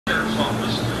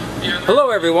Hello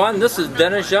everyone, this is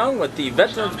Dennis Young with the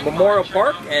Veterans Memorial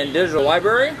Park and Digital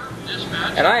Library,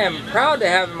 and I am proud to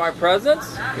have in my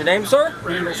presence, your name, sir?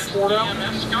 Randall Swordell.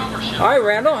 Hi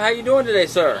Randall, how you doing today,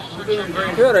 sir? I'm doing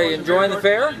great. Good, are you enjoying the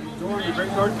fair? Enjoying the great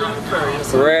Darke fair,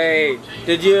 yes. Great.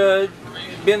 Did you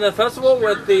be in the festival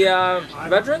with the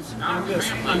veterans? I'm just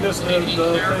the thing with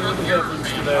the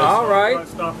veterans today. All right. So I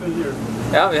stopped in here.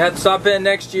 Yeah, we had to stop in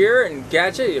next year and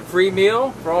catch it. A free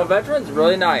meal for all veterans,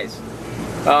 really nice.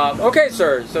 Okay,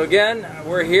 sir, so again,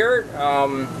 we're here.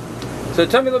 So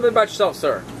tell me a little bit about yourself,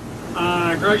 sir.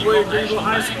 I graduated Greenville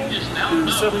High School in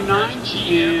 '79,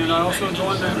 and I also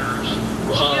joined the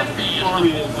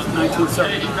Army in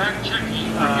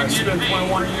 1979. I spent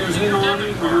 21 years in the Army.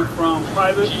 We went from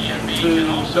private to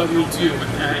W-2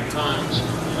 at that time.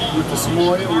 Went to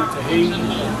Somalia, went to Haiti,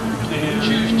 and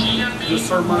just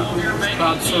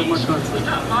proud to serve my country.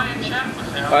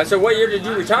 All right, so what year did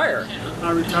you retire?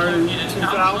 I retired in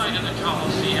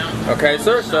 2000. Okay,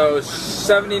 sir, so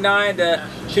 79 to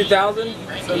 2000?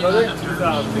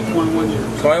 2000, 21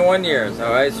 years. 21 years,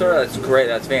 all right, sir, that's great,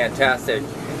 that's fantastic.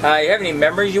 You have any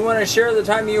memories you want to share of the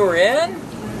time you were in?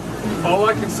 All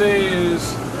I can say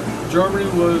is Germany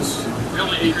was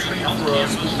a treat for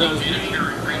us because we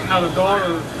had a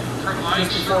daughter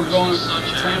just before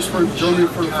transferring to Germany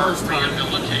for the first time.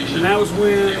 And that was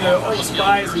when all the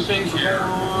spies and things were going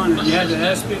on, and you had the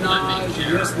espionage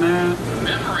and this and that.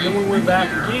 Then we went back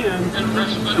again,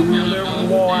 and we were there when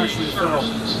the wall actually fell.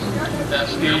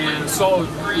 And saw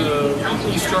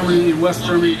East Germany and West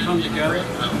Germany come together.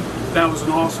 That was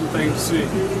an awesome thing to see.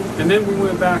 And then we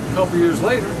went back a couple years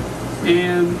later,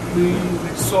 and we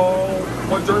saw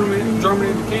what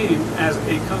Germany became as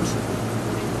a country.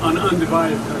 An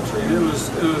undivided country. And it was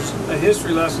a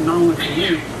history lesson not only for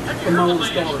me, but my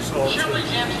oldest daughter saw it too,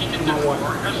 and my wife.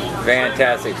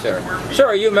 Fantastic, sir. Sir,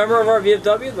 are you a member of our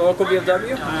VFW, the local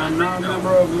VFW? I'm not a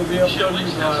member of the VFW,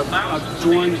 but I've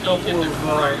joined a couple of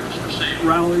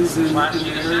rallies in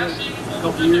the area a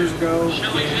couple years ago, and I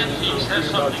was thinking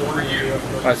about joining the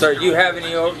VFW. All right, sir, do you have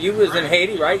any, you was in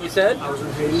Haiti, right, you said? I was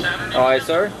in Haiti. All right,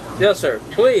 sir. Yes, sir.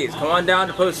 Please, come on down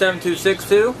to post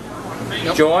 7262.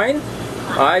 Yep. Join.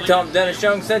 All right, tell them Dennis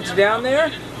Young sent you down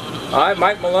there. All right,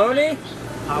 Mike Maloney.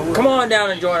 Come on down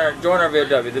and join our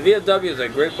VFW. The VFW is a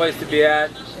great place to be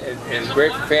at. It's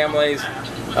great for families.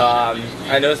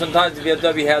 I know sometimes the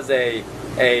VFW has a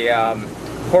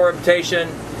poor reputation.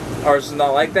 Ours is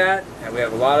not like that. And we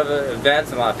have a lot of events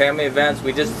and a lot of family events.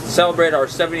 We just celebrated our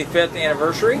 75th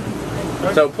anniversary.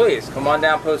 So please, come on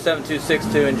down, post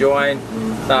 7262 and join.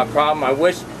 It's not a problem. I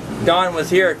wish Don was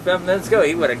here 5 minutes ago.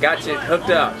 He would have got you hooked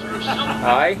up.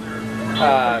 Alright?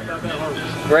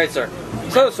 Great, sir.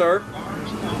 So, sir,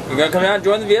 you're going to come down and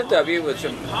join the VFW, which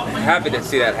I'm happy to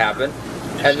see that happen.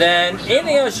 And then,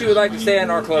 anything else you would like to say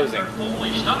in our closing?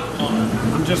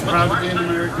 I'm just proud to be an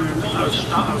American. I was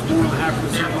more than happy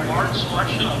to serve my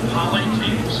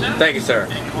country. Thank you, sir.